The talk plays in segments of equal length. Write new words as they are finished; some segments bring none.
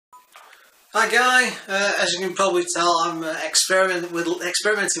Hi Guy, as you can probably tell, I'm experimenting with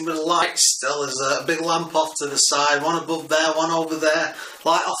lights still. There's a big lamp off to the side, one above there, one over there,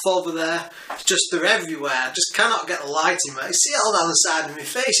 light off over there. It's just they're everywhere. I just cannot get the lighting right. You see it all down the side of my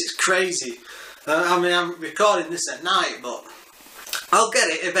face, it's crazy. I'm recording this at night, but I'll get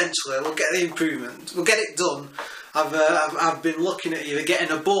it eventually. We'll get the improvement. We'll get it done. I've been looking at either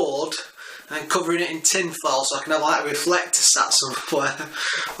getting a board and covering it in tin foil so I can have like a reflector sat somewhere,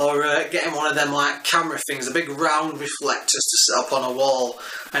 or getting one of them like camera things, the big round reflectors to set up on a wall.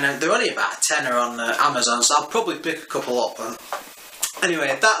 And they're only about a tenner on Amazon, so I'll probably pick a couple up. Anyway,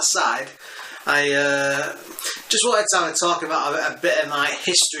 that side, I just wanted to have a talk about a bit of my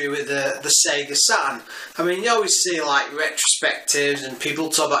history with the Sega Saturn. I mean, you always see like retrospectives and people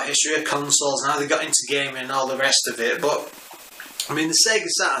talk about history of consoles and how they got into gaming and all the rest of it, but I mean the Sega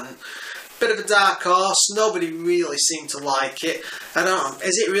Saturn, bit of a dark horse, nobody really seemed to like it. I don't know,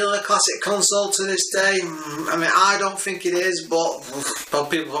 is it really a classic console to this day? I mean, I don't think it is, but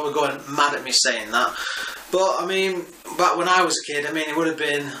people are probably going mad at me saying that. But I mean, back when I was a kid, I mean, it would have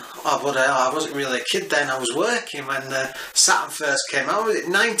been, I wasn't really a kid then, I was working when the Saturn first came out. Was it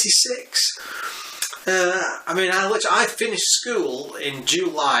 96? I mean, I finished school in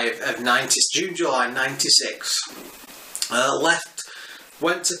July 96.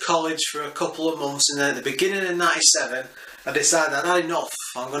 Went to college for a couple of months, and then at the beginning of 97 I decided I'd had enough.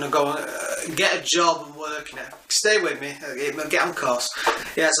 I'm going to go and get a job and work in it. Stay with me, get on course.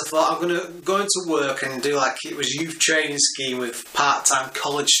 Yes, I thought I'm going to go into work and do like it was youth training scheme with part-time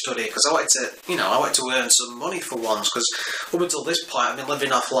college study, because I wanted to earn some money for once, because up until this point I've been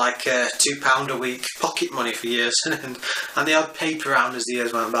living off like £2 a week pocket money for years and the odd paper round as the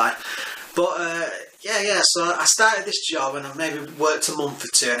years went by. But so I started this job and I maybe worked a month or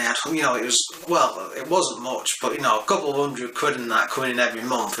two, and I had, it wasn't much, but a couple of £100 and that coming in every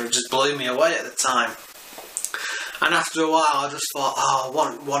month. It just blew me away at the time. And after a while I just thought, I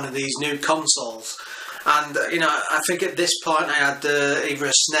want one of these new consoles. And I think at this point I had either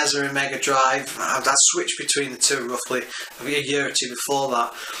a SNES or a Mega Drive. I'd switched between the two roughly a year or two before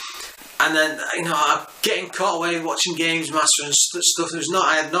that. And then, I'm getting caught away watching Games Master and stuff.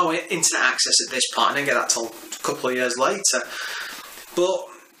 I had no internet access at this point. I didn't get that till a couple of years later. But,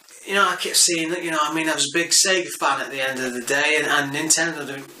 I kept seeing that, I was a big Sega fan at the end of the day, and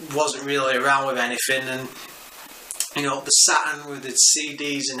Nintendo wasn't really around with anything. And, the Saturn with its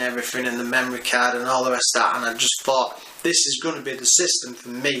CDs and everything, and the memory card and all the rest of that. And I just thought, this is going to be the system for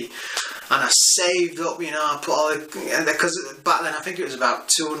me. And I saved up, I put all because back then I think it was about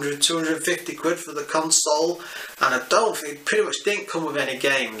 250 quid for the console, and I don't think it pretty much didn't come with any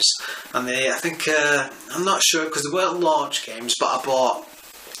games. And I'm not sure, because they weren't launch games, but I bought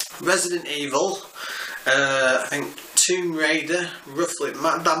Resident Evil, I think Tomb Raider, roughly.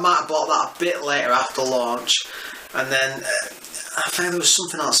 I might have bought that a bit later after launch, and then I think there was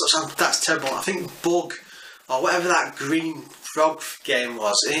something else. That's terrible. I think Bug, or whatever that green frog game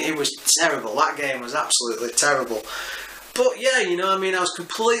was, it was terrible. That game was absolutely terrible. But yeah, I was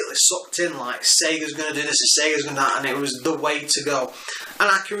completely sucked in, like Sega's going to do this and Sega's going to do that, and it was the way to go. And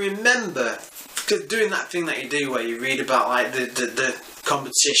I can remember doing that thing that you do where you read about like the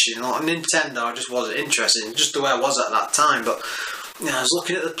competition. Like Nintendo, I just wasn't interested in, just the way I was at that time. But I was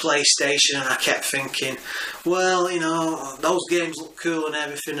looking at the PlayStation and I kept thinking, well, those games look cool and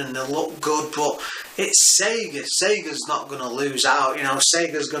everything and they look good, but it's Sega. Sega's not going to lose out.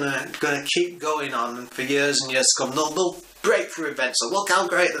 Sega's going to keep going on for years and years to come. They'll break through events. So look how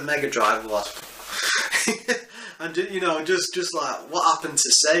great the Mega Drive was. And just like what happened to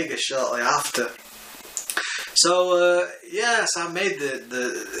Sega shortly after. So so I made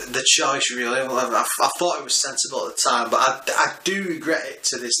the choice really. I thought it was sensible at the time, but I do regret it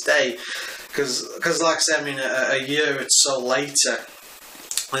to this day, because like I said, a year or so later,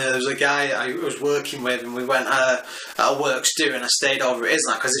 there was a guy I was working with, and we went at a works do, and I stayed over at his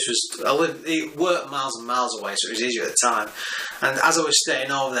night, because he worked miles and miles away, so it was easier at the time. And as I was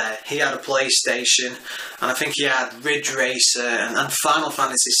staying over there, he had a PlayStation, and I think he had Ridge Racer and Final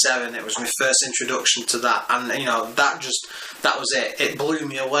Fantasy VII. It was my first introduction to that, and that was it. It blew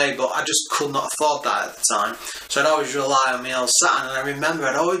me away, but I just could not afford that at the time, so I'd always rely on my old Saturn. And I remember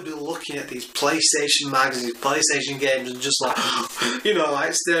I'd always be looking at these PlayStation magazines, PlayStation games, and just like,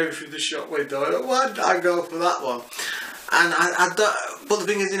 like staring through the shop window. Why did I go for that one? And I don't, but the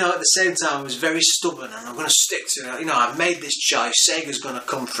thing is, at the same time, I was very stubborn, and I'm going to stick to it. I made this choice. Sega's going to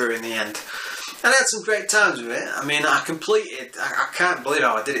come through in the end. And I had some great times with it. I completed, I can't believe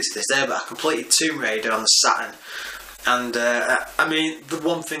how I did it to this day, but I completed Tomb Raider on the Saturn. And, the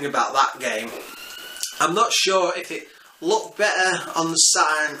one thing about that game, I'm not sure if it looked better on the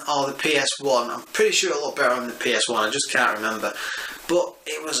Saturn or the PS1. I'm pretty sure it looked better on the PS1, I just can't remember. But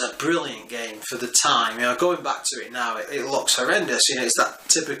it was a brilliant game for the time. You know, going back to it now, it looks horrendous. You know, it's that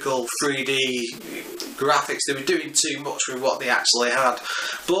typical 3D graphics. They were doing too much with what they actually had.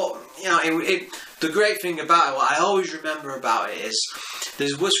 But, you know, the great thing about it, what I always remember about it is, there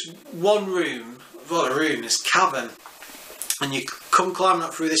was one room, this cavern, and you come climbing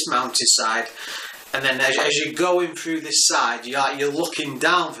up through this mountainside, and then as you're going through this side, you're looking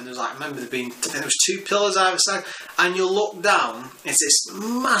down from, I remember there was 2 pillars either side, and you look down, it's this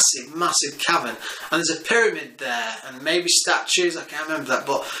massive cavern, and there's a pyramid there, and maybe statues, I can't remember that,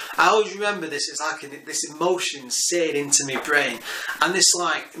 but I always remember this, it's like this emotion seared into my brain, and this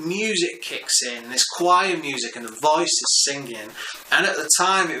like music kicks in, this choir music, and the voice is singing, and at the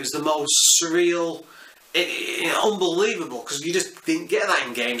time it was the most surreal, unbelievable, because you just didn't get that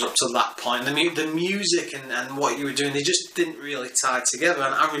in games up to that point. The music and what you were doing, they just didn't really tie together.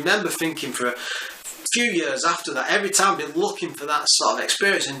 And I remember thinking for a few years after that, every time I'd been looking for that sort of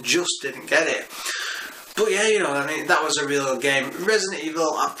experience and just didn't get it. But yeah, you know, I mean, that was a real game. Resident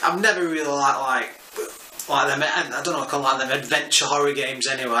Evil, I've never really liked them, I don't know, I call them adventure horror games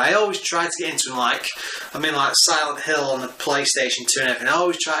anyway. I always try to get into them, like Silent Hill on the PlayStation 2 and everything. I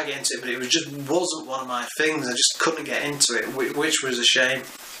always try to get into it, but it wasn't one of my things. I just couldn't get into it, which was a shame.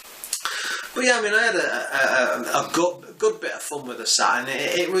 But yeah, I mean, I had a good bit of fun with the Saturn.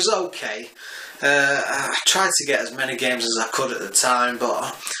 It was okay. I tried to get as many games as I could at the time,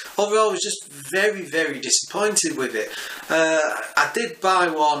 but overall I was just very, very disappointed with it. I did buy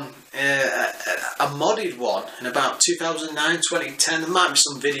one, a modded one, in about 2009, 2010. There might be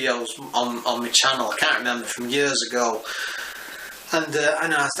some videos on my channel, I can't remember, from years ago. And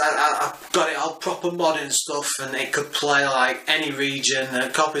I got it all proper modded and stuff, and it could play like any region,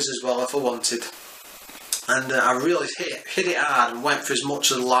 copies as well if I wanted. And I really hit it hard and went for as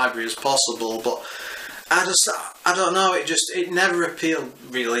much of the library as possible, but I don't know, it never appealed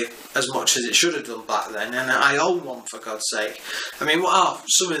really as much as it should have done back then, and I own one, for God's sake. I mean, what are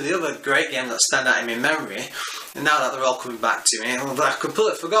some of the other great games that stand out in my memory, and now that they're all coming back to me, but I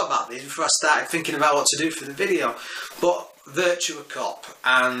completely forgot about these before I started thinking about what to do for the video. But Virtua Cop,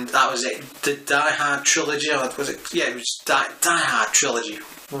 and that was it. The Die Hard trilogy, or was it? Yeah, it was Die Hard trilogy.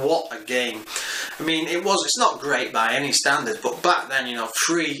 What a game! I mean, it's not great by any standards, but back then, you know,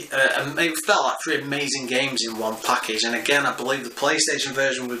 it felt like 3 amazing games in one package. And again, I believe the PlayStation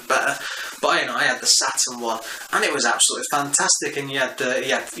version was better, but you know, I had the Saturn one, and it was absolutely fantastic. And you had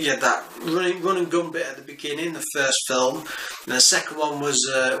that run and gun bit at the beginning, the first film, and the second one was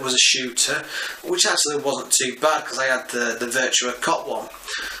a shooter, which actually wasn't too bad because I had the Virtua Cop one,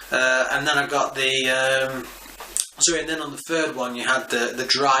 and then I got the. And then on the third one you had the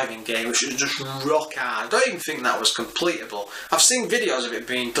driving game, which was just rock hard. I don't even think that was completable. I've seen videos of it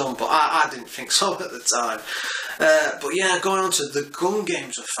being done, but I didn't think so at the time. But yeah, going on to the gun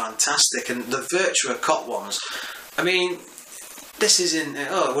games were fantastic, and the Virtua Cop ones, I mean, this is in,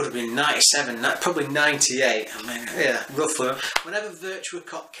 it would have been 97, probably 98, I mean, yeah, roughly. Whenever Virtua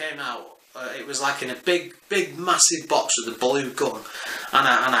Cop came out, it was like in a big massive box with a blue gun, and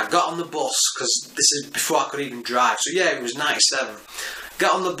I got on the bus, because this is before I could even drive, so yeah, it was 97.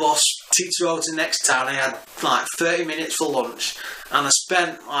 Got on the bus, teeter over to the next town. I had like 30 minutes for lunch, and I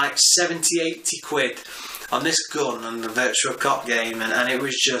spent like 70-80 quid on this gun and the Virtua Cop game, and it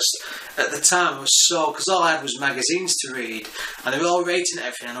was just, at the time I was so, because all I had was magazines to read, and they were all rating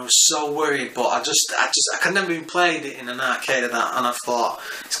everything, and I was so worried, but I could never even played it in an arcade and that, and I thought,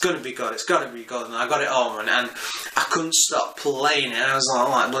 it's going to be good, and I got it home, and I couldn't stop playing it, and I was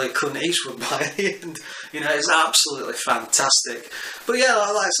like bloody Clint Eastwood by the end, you know, it's absolutely fantastic. But yeah,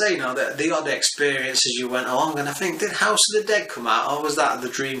 like I say, you know, the odd experience as you went along, and I think, did House of the Dead come out, or was that the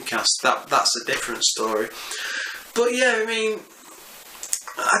Dreamcast? That's a different story. But yeah, I mean,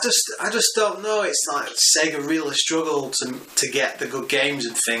 I just don't know. It's like Sega really struggled to get the good games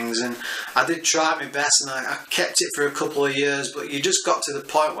and things, and I did try my best, and I kept it for a couple of years, but you just got to the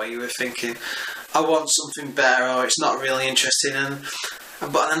point where you were thinking, I want something better, or it's not really interesting,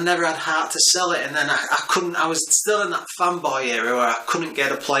 but I never had heart to sell it, and then I was still in that fanboy era where I couldn't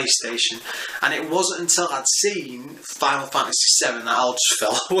get a PlayStation, and it wasn't until I'd seen Final Fantasy VII that all just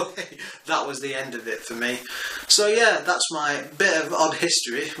fell away. That was the end of it for me. So yeah, that's my bit of odd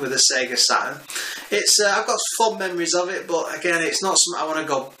history with the Sega Saturn. I've got fond memories of it, but again, it's not something I want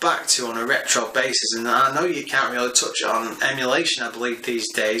to go back to on a retro basis, and I know you can't really touch it on emulation, I believe,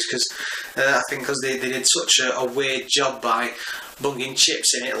 these days, because I think because they did such a weird job by bunging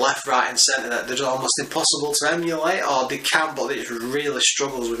chips in it left, right and centre that they're almost impossible to emulate, or they can, but it really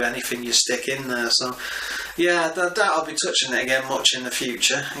struggles with anything you stick in there. So yeah, I doubt I'll be touching it again much in the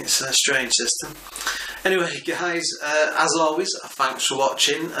future. It's a strange system. Anyway guys, as always, thanks for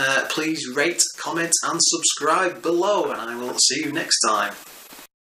watching. Please rate, comment and subscribe below, and I will see you next time.